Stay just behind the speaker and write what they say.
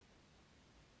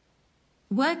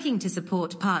working to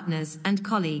support partners and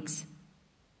colleagues.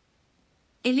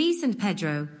 Elise and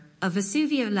Pedro, of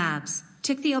Vesuvio Labs,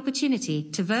 took the opportunity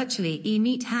to virtually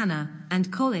meet Hannah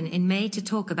and Colin in May to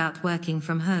talk about working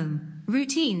from home,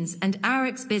 routines and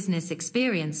ARIG's business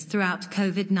experience throughout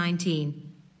COVID-19.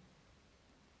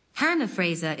 Hannah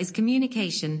Fraser is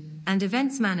Communication and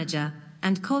Events Manager,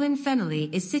 and Colin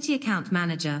Fennelly is City Account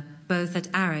Manager, both at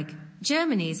ARIG,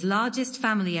 Germany's largest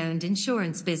family-owned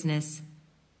insurance business.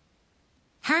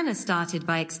 Hannah started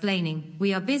by explaining,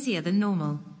 "We are busier than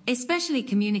normal, especially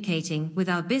communicating with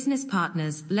our business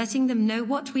partners, letting them know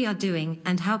what we are doing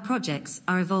and how projects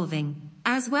are evolving,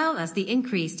 as well as the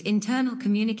increased internal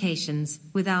communications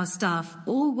with our staff,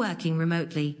 all working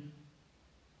remotely."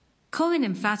 Colin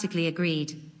emphatically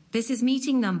agreed, "This is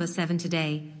meeting number 7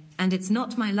 today, and it's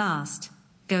not my last,"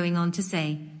 going on to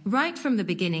say, "Right from the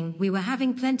beginning we were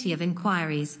having plenty of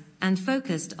inquiries, and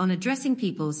focused on addressing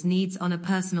people's needs on a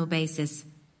personal basis.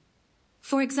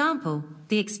 For example,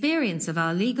 the experience of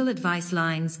our legal advice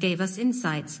lines gave us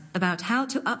insights about how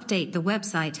to update the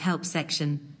website help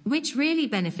section, which really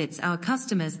benefits our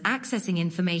customers accessing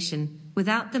information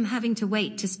without them having to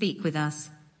wait to speak with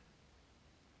us."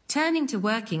 Turning to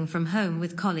working from home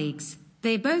with colleagues,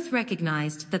 they both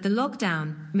recognized that the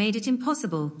lockdown made it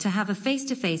impossible to have a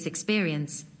face-to-face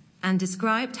experience, and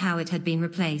described how it had been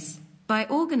replaced by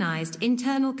organized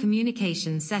internal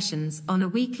communication sessions on a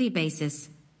weekly basis.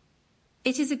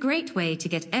 "It is a great way to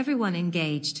get everyone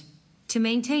engaged, to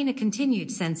maintain a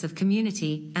continued sense of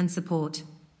community and support.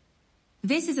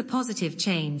 This is a positive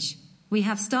change. We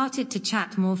have started to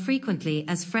chat more frequently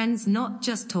as friends, not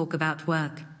just talk about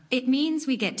work. It means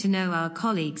we get to know our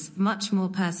colleagues much more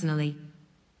personally.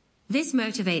 This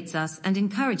motivates us and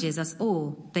encourages us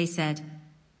all," they said.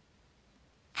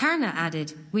 Hannah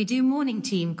added, "We do morning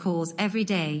team calls every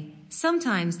day.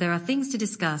 Sometimes there are things to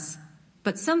discuss,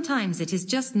 but sometimes it is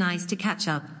just nice to catch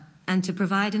up and to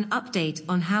provide an update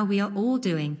on how we are all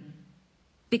doing.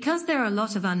 Because there are a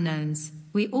lot of unknowns,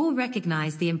 we all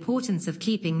recognize the importance of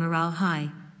keeping morale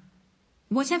high.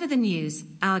 Whatever the news,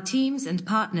 our teams and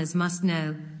partners must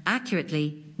know,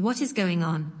 accurately, what is going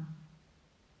on."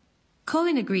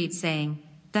 Colin agreed, saying,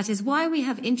 "That is why we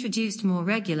have introduced more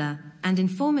regular and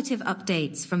informative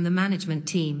updates from the management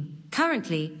team.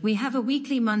 Currently, we have a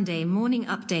weekly Monday morning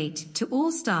update to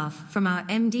all staff from our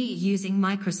MD using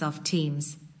Microsoft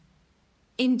Teams.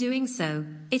 In doing so,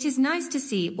 it is nice to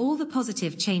see all the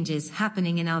positive changes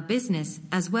happening in our business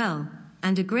as well,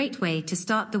 and a great way to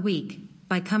start the week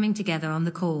by coming together on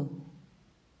the call."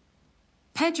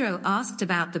 Pedro asked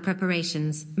about the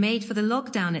preparations made for the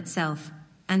lockdown itself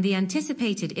and the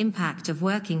anticipated impact of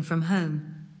working from home.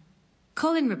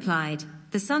 Colin replied,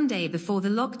 "The Sunday before the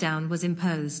lockdown was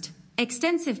imposed,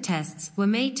 extensive tests were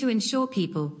made to ensure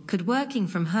people could working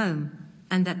from home,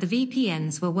 and that the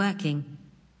VPNs were working.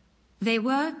 They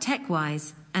were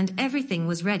tech-wise, and everything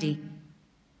was ready.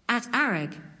 At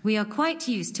ARIG, we are quite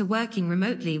used to working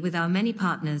remotely with our many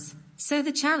partners, so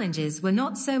the challenges were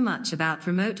not so much about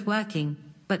remote working,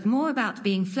 but more about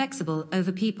being flexible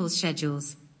over people's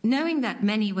schedules, knowing that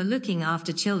many were looking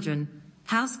after children,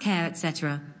 house care,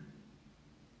 etc."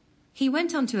 He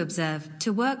went on to observe,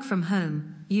 "To work from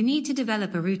home, you need to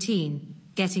develop a routine,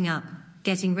 getting up,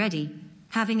 getting ready,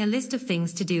 having a list of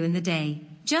things to do in the day,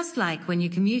 just like when you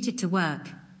commuted to work,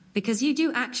 because you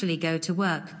do actually go to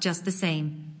work just the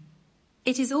same.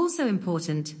 It is also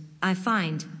important, I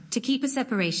find, to keep a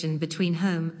separation between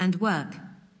home and work.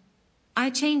 I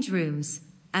change rooms.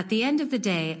 At the end of the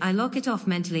day I lock it off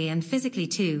mentally and physically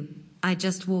too, I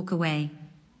just walk away.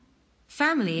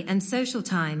 Family and social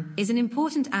time is an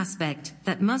important aspect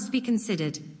that must be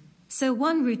considered, so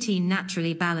one routine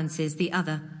naturally balances the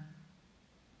other."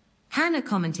 Hannah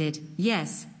commented,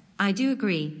 "Yes, I do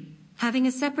agree. Having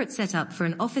a separate setup for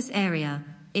an office area,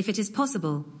 if it is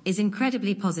possible, is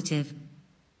incredibly positive.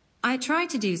 I try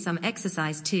to do some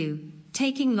exercise too,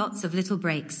 taking lots of little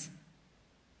breaks.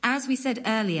 As we said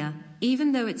earlier,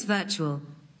 even though it's virtual,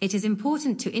 it is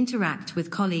important to interact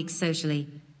with colleagues socially.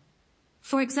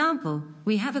 For example,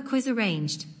 we have a quiz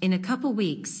arranged in a couple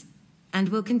weeks, and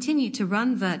will continue to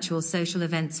run virtual social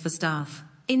events for staff,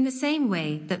 in the same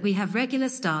way that we have regular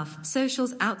staff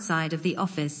socials outside of the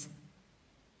office."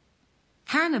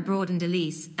 Hannah broadened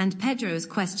Elise and Pedro's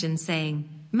question, saying,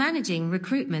 "Managing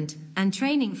recruitment and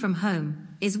training from home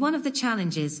is one of the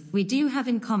challenges we do have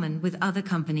in common with other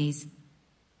companies.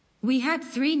 We had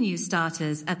 3 new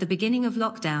starters at the beginning of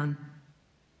lockdown.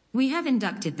 We have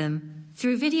inducted them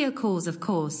through video calls, of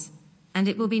course, and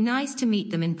it will be nice to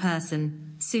meet them in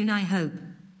person soon, I hope.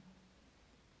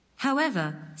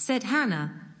 However," said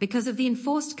Hannah, "because of the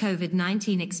enforced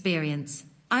COVID-19 experience,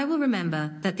 I will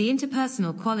remember that the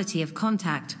interpersonal quality of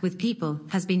contact with people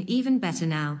has been even better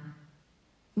now.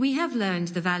 We have learned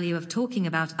the value of talking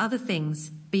about other things,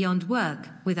 beyond work,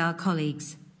 with our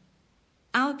colleagues.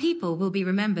 Our people will be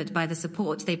remembered by the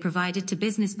support they provided to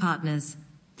business partners.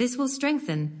 This will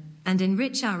strengthen and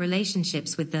enrich our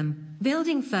relationships with them,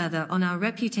 building further on our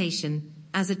reputation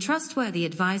as a trustworthy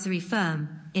advisory firm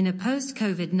in a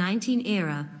post-COVID-19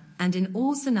 era and in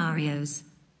all scenarios.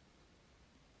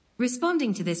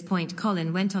 Responding to this point,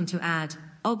 Colin went on to add,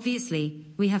 obviously,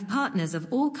 we have partners of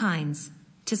all kinds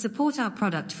to support our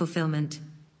product fulfillment.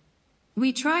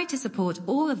 We try to support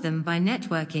all of them by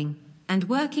networking and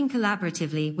working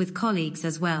collaboratively with colleagues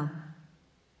as well.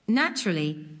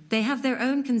 Naturally, they have their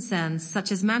own concerns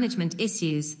such as management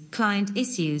issues, client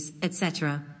issues,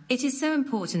 etc. It is so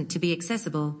important to be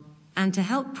accessible and to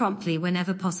help promptly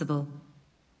whenever possible.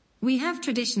 We have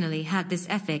traditionally had this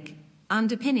ethic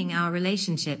underpinning our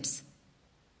relationships.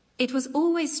 It was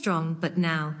always strong, but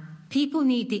now, people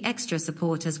need the extra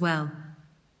support as well.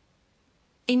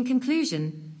 In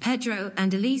conclusion, Pedro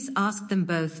and Elise asked them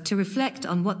both to reflect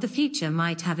on what the future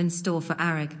might have in store for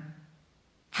ARAG.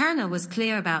 Hannah was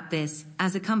clear about this.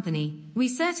 As a company, we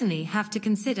certainly have to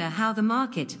consider how the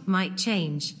market might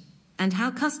change and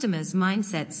how customers'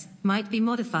 mindsets might be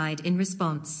modified in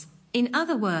response. In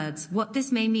other words, what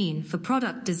this may mean for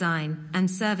product design and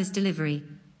service delivery.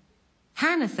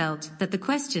 Hannah felt that the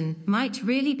question might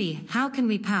really be, how can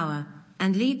we power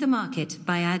and lead the market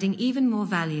by adding even more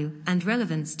value and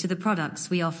relevance to the products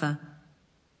we offer?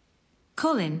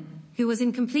 Colin, who was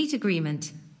in complete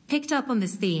agreement, picked up on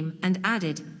this theme and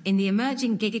added, in the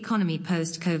emerging gig economy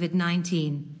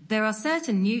post-COVID-19, there are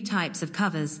certain new types of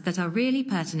covers that are really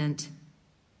pertinent.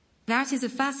 That is a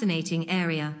fascinating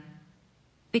area.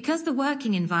 Because the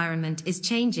working environment is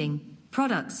changing,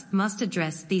 products must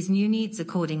address these new needs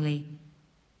accordingly.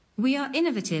 We are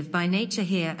innovative by nature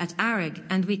here at ARAG,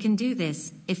 and we can do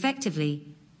this effectively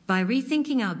by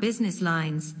rethinking our business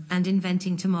lines and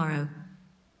inventing tomorrow.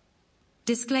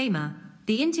 Disclaimer: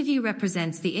 the interview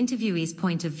represents the interviewee's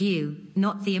point of view,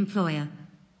 not the employer.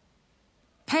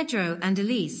 Pedro and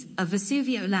Elise of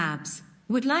Vesuvio Labs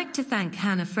would like to thank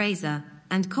Hannah Fraser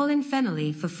and Colin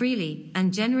Fennelly for freely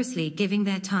and generously giving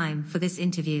their time for this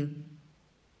interview.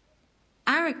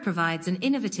 ARAG provides an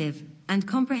innovative and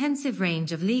comprehensive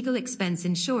range of legal expense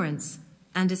insurance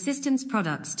and assistance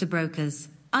products to brokers,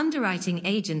 underwriting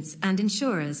agents and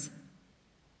insurers.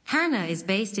 Hannah is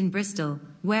based in Bristol,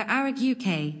 where ARAG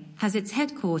UK has its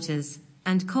headquarters,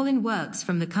 and Colin works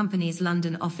from the company's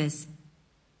London office.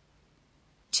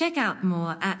 Check out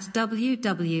more at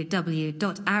www.arag.co.uk.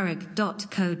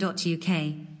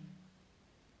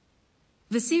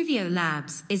 Vesuvio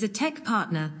Labs is a tech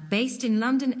partner based in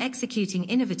London executing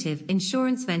innovative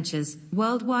insurance ventures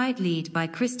worldwide led by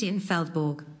Christian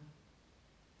Feldborg.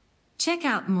 Check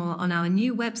out more on our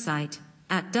new website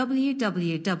at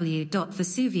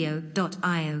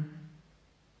www.vesuvio.io.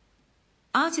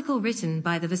 Article written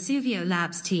by the Vesuvio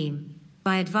Labs team,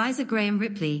 by advisor Graham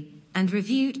Ripley, and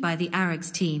reviewed by the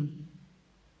ARAG's team.